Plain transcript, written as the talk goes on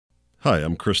Hi,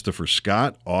 I'm Christopher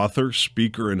Scott, author,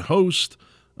 speaker, and host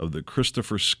of the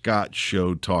Christopher Scott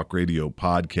Show Talk Radio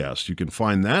podcast. You can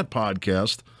find that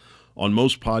podcast on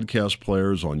most podcast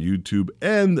players on YouTube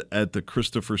and at the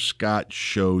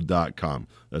ChristopherScottShow.com.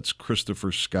 That's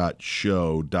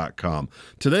ChristopherScottShow.com.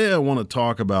 Today I want to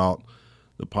talk about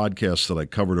the podcast that I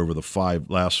covered over the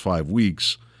last 5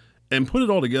 weeks and put it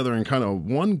all together in kind of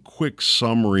one quick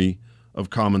summary of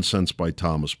Common Sense by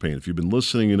Thomas Paine. If you've been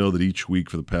listening, you know that each week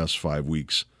for the past 5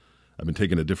 weeks, I've been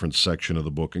taking a different section of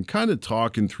the book and kind of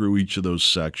talking through each of those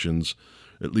sections,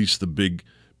 at least the big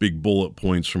bullet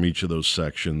points from each of those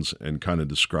sections, and kind of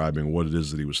describing what it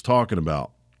is that he was talking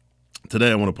about. Today,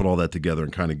 I want to put all that together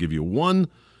and kind of give you one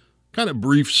kind of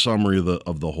brief summary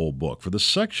of the whole book. For the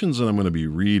sections that I'm going to be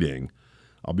reading,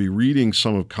 I'll be reading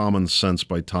some of Common Sense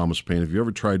by Thomas Paine. If you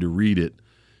ever tried to read it,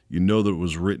 you know that it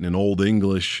was written in Old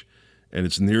English, and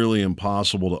it's nearly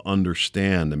impossible to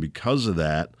understand. And because of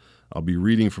that, I'll be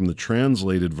reading from the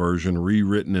translated version,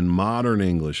 rewritten in modern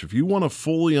English. If you want to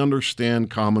fully understand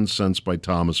Common Sense by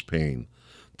Thomas Paine,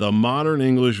 the modern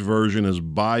English version is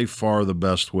by far the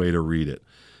best way to read it.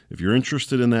 If you're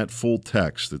interested in that full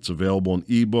text, it's available in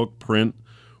ebook, print,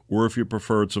 or if you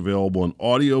prefer, it's available in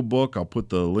audiobook. I'll put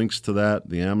the links to that,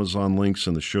 the Amazon links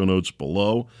in the show notes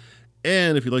below.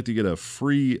 And if you'd like to get a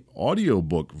free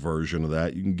audiobook version of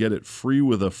that, you can get it free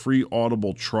with a free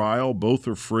Audible trial. Both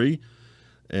are free.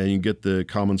 And you can get the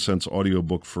Common Sense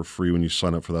audiobook for free when you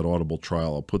sign up for that Audible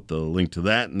trial. I'll put the link to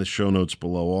that in the show notes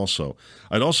below also.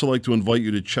 I'd also like to invite you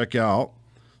to check out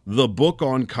the book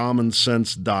on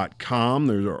commonsense.com.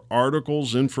 There are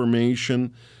articles,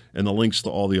 information, and the links to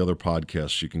all the other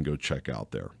podcasts you can go check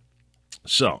out there.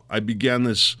 So I began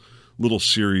this little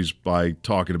series by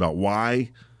talking about why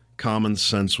Common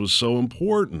Sense was so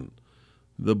important.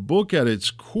 The book at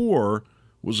its core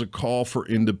was a call for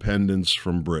independence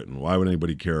from Britain. Why would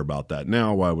anybody care about that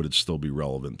now? Why would it still be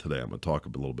relevant today? I'm going to talk a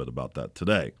little bit about that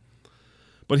today.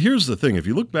 But here's the thing. If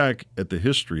you look back at the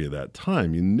history of that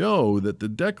time, you know that the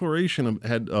Declaration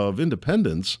of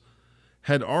Independence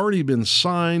had already been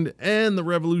signed and the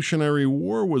Revolutionary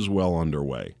War was well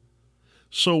underway.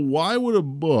 So why would a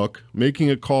book making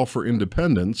a call for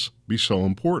independence be so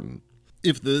important?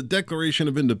 If the Declaration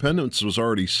of Independence was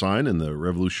already signed and the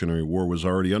Revolutionary War was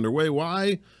already underway,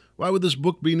 why would this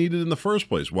book be needed in the first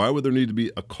place? Why would there need to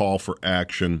be a call for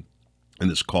action and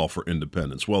this call for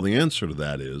independence? Well, the answer to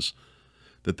that is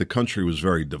that the country was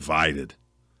very divided.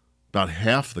 About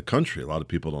half the country, a lot of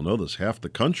people don't know this, half the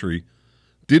country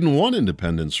didn't want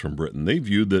independence from Britain. They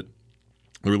viewed that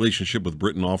the relationship with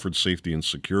Britain offered safety and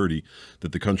security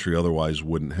that the country otherwise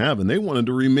wouldn't have, and they wanted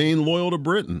to remain loyal to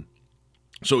Britain.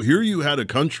 So here you had a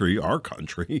country, our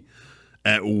country,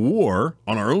 at war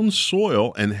on our own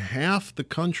soil, and half the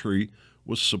country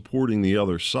was supporting the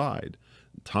other side.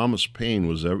 Thomas Paine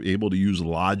was able to use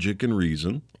logic and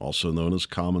reason, also known as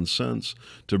common sense,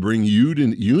 to bring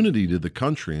unity to the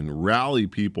country and rally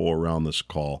people around this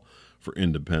call for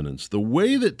independence. The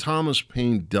way that Thomas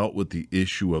Paine dealt with the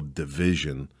issue of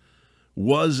division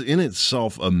was in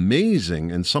itself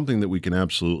amazing and something that we can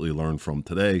absolutely learn from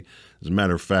today. As a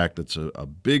matter of fact, it's a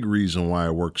big reason why I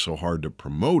work so hard to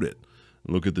promote it.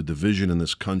 Look at the division in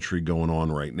this country going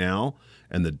on right now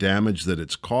and the damage that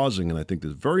it's causing. And I think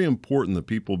it's very important that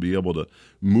people be able to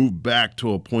move back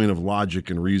to a point of logic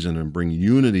and reason and bring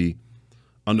unity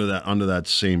under that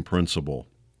same principle.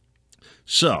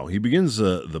 So he begins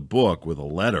the book with a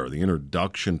letter. The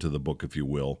introduction to the book, if you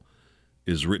will,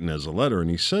 is written as a letter.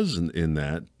 And he says in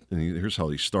that, and here's how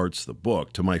he starts the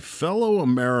book: "To my fellow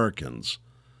Americans,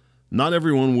 not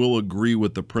everyone will agree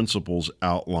with the principles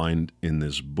outlined in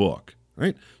this book."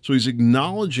 Right? So he's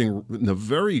acknowledging in the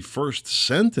very first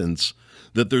sentence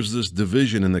that there's this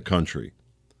division in the country.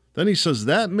 Then he says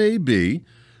that may be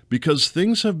because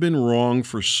things have been wrong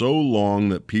for so long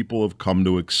that people have come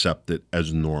to accept it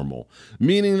as normal,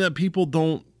 meaning that people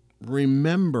don't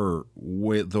remember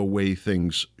the way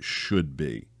things should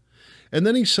be. And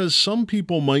then he says some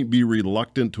people might be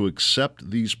reluctant to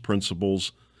accept these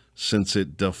principles since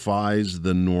it defies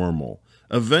the normal.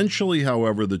 Eventually,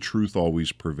 however, the truth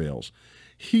always prevails.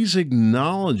 He's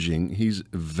acknowledging, he's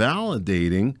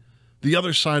validating the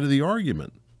other side of the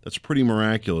argument. That's pretty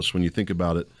miraculous when you think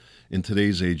about it in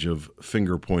today's age of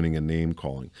finger pointing and name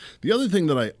calling. The other thing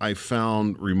that I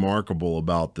found remarkable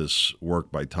about this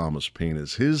work by Thomas Paine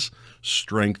is his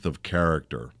strength of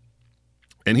character.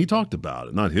 And he talked about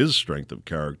it, not his strength of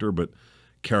character, but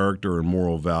character and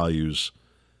moral values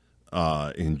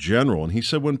in general. And he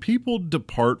said, when people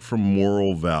depart from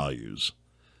moral values,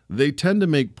 they tend to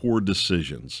make poor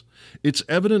decisions. It's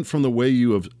evident from the way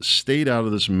you have stayed out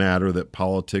of this matter that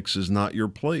politics is not your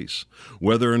place.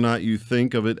 Whether or not you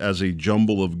think of it as a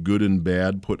jumble of good and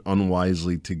bad put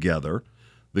unwisely together,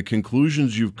 the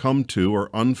conclusions you've come to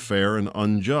are unfair and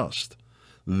unjust.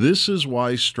 This is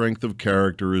why strength of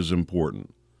character is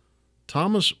important.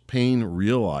 Thomas Paine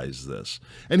realized this,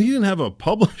 and he didn't have a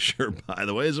publisher, by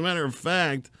the way. As a matter of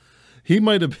fact, he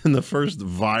might have been the first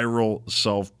viral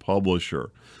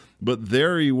self-publisher. But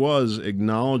there he was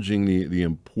acknowledging the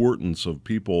importance of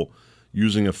people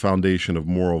using a foundation of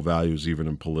moral values even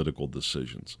in political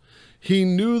decisions. He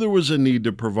knew there was a need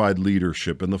to provide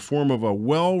leadership in the form of a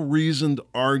well-reasoned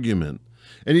argument,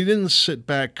 and he didn't sit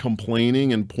back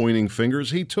complaining and pointing fingers.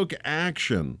 He took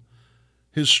action.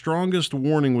 His strongest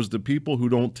warning was to people who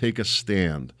don't take a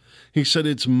stand. He said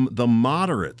it's the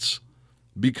moderates,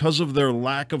 because of their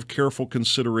lack of careful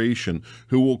consideration,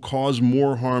 who will cause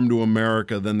more harm to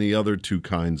America than the other two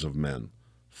kinds of men.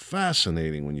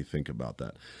 Fascinating when you think about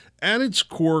that. At its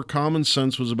core, common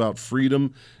sense was about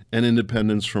freedom and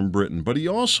independence from Britain, but he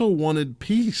also wanted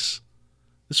peace.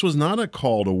 This was not a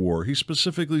call to war. He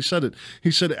specifically said it.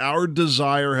 He said, "Our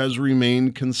desire has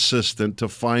remained consistent to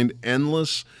find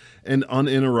endless and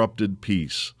uninterrupted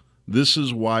peace. This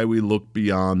is why we look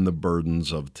beyond the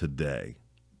burdens of today."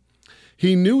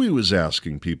 He knew he was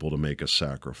asking people to make a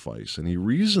sacrifice, and he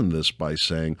reasoned this by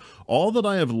saying, "All that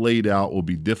I have laid out will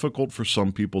be difficult for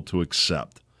some people to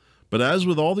accept. But as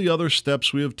with all the other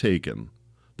steps we have taken,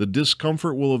 the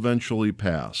discomfort will eventually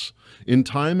pass. In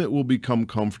time it will become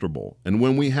comfortable, and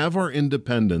when we have our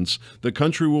independence, the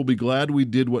country will be glad we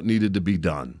did what needed to be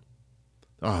done."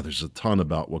 There's a ton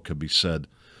about what could be said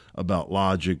about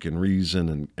logic and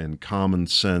reason and common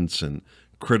sense and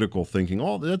critical thinking.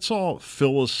 That's all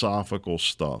philosophical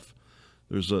stuff.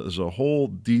 There's a whole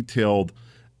detailed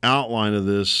outline of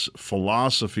this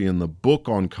philosophy in the book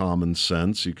on common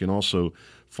sense. You can also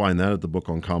find that at the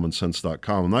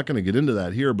bookonCommonSense.com. I'm not going to get into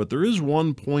that here, but there is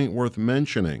one point worth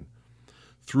mentioning.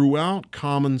 Throughout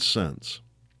Common Sense,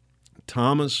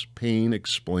 Thomas Paine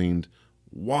explained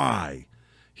why.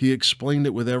 He explained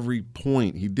it with every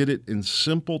point. He did it in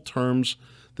simple terms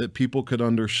that people could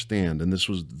understand, and this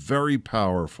was very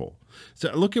powerful.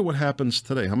 So look at what happens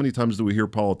today. How many times do we hear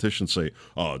politicians say,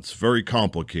 "Oh, it's very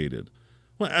complicated"?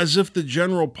 Well, as if the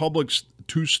general public's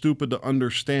too stupid to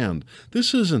understand.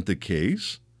 This isn't the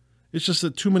case. It's just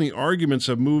that too many arguments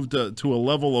have moved to a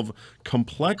level of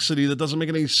complexity that doesn't make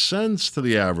any sense to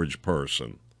the average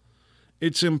person.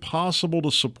 It's impossible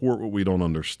to support what we don't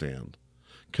understand.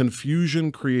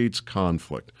 Confusion creates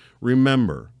conflict.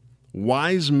 Remember,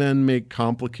 wise men make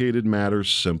complicated matters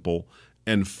simple,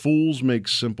 and fools make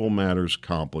simple matters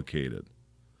complicated.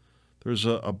 There's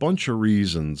a bunch of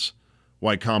reasons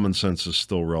why common sense is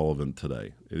still relevant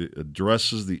today. It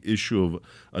addresses the issue of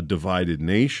a divided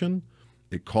nation.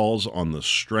 It calls on the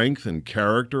strength and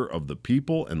character of the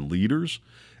people and leaders,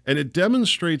 and it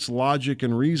demonstrates logic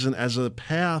and reason as a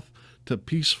path to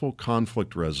peaceful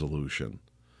conflict resolution.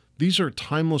 These are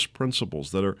timeless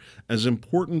principles that are as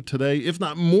important today, if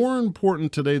not more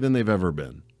important today than they've ever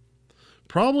been.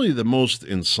 Probably the most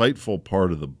insightful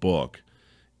part of the book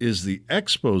is the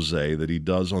expose that he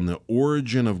does on the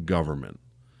origin of government,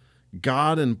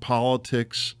 God and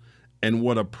politics, and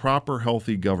what a proper,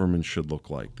 healthy government should look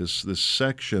like. This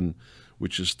section,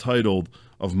 which is titled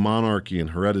 "Of Monarchy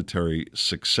and Hereditary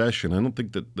Succession," I don't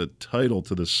think that the title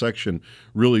to this section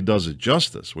really does it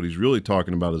justice. What he's really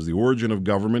talking about is the origin of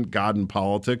government, God and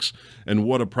politics, and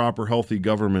what a proper, healthy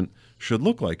government should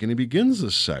look like. And he begins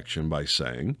this section by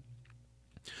saying,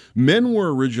 "Men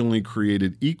were originally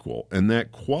created equal, and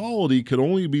that quality could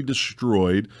only be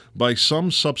destroyed by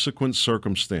some subsequent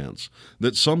circumstance.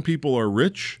 That some people are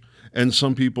rich and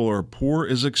some people are poor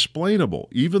is explainable,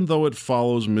 even though it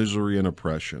follows misery and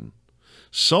oppression.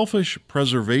 Selfish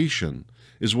preservation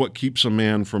is what keeps a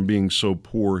man from being so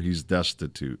poor he's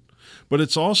destitute, but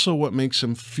it's also what makes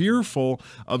him fearful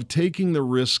of taking the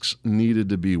risks needed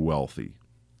to be wealthy.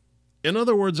 In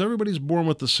other words, everybody's born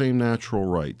with the same natural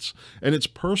rights, and it's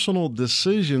personal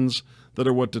decisions that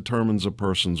are what determines a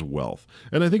person's wealth."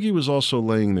 And I think he was also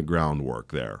laying the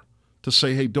groundwork there to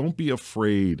say, hey, don't be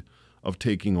afraid of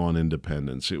taking on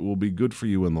independence. It will be good for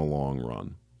you in the long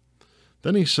run.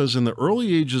 Then he says, in the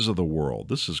early ages of the world,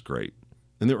 this is great,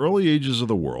 in the early ages of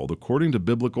the world, according to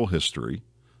biblical history,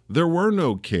 there were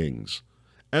no kings.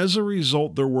 As a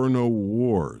result, there were no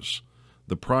wars.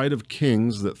 The pride of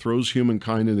kings that throws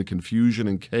humankind into confusion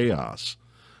and chaos.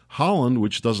 Holland,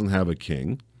 which doesn't have a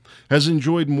king, has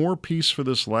enjoyed more peace for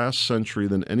this last century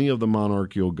than any of the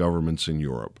monarchical governments in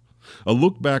Europe. A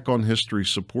look back on history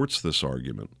supports this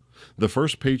argument. The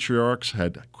first patriarchs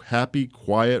had happy,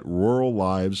 quiet, rural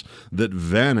lives that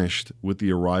vanished with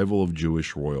the arrival of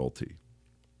Jewish royalty.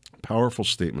 Powerful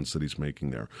statements that he's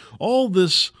making there. All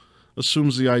this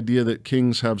assumes the idea that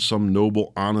kings have some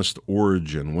noble, honest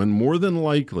origin, when more than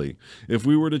likely, if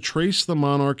we were to trace the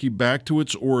monarchy back to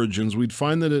its origins, we'd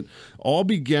find that it all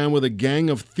began with a gang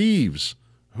of thieves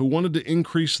who wanted to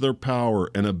increase their power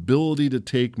and ability to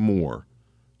take more.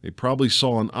 They probably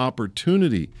saw an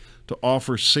opportunity to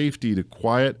offer safety to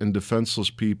quiet and defenseless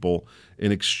people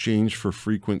in exchange for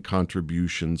frequent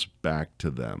contributions back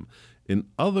to them. In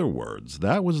other words,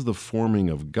 that was the forming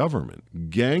of government,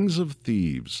 gangs of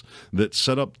thieves that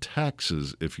set up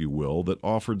taxes, if you will, that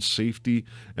offered safety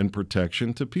and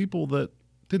protection to people that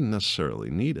didn't necessarily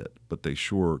need it, but they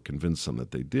sure convinced them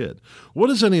that they did. What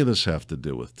does any of this have to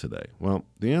do with today? Well,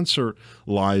 the answer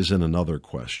lies in another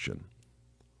question.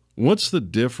 What's the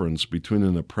difference between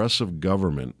an oppressive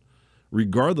government,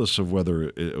 regardless of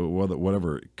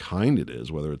whatever kind it is,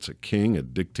 whether it's a king, a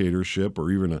dictatorship, or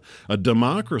even a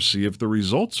democracy, if the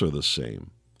results are the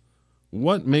same?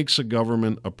 What makes a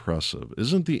government oppressive?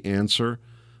 Isn't the answer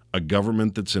a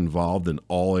government that's involved in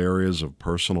all areas of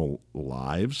personal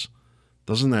lives?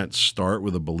 Doesn't that start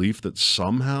with a belief that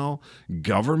somehow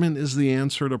government is the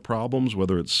answer to problems,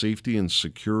 whether it's safety and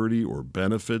security or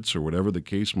benefits or whatever the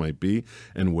case might be,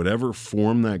 and whatever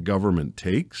form that government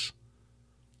takes?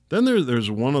 Then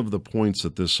there's one of the points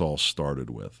that this all started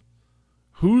with.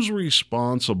 Who's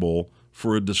responsible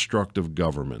for a destructive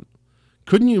government?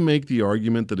 Couldn't you make the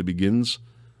argument that it begins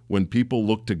when people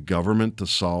look to government to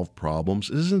solve problems?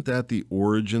 Isn't that the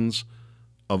origins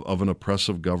of an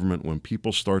oppressive government, when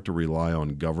people start to rely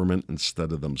on government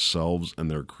instead of themselves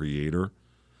and their creator?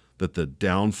 That the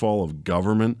downfall of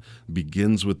government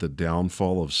begins with the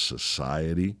downfall of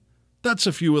society? That's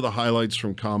a few of the highlights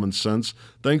from Common Sense.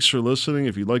 Thanks for listening.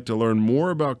 If you'd like to learn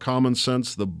more about Common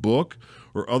Sense, the book,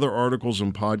 or other articles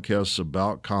and podcasts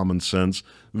about common sense,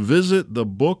 visit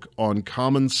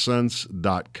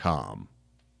thebookonCommonSense.com.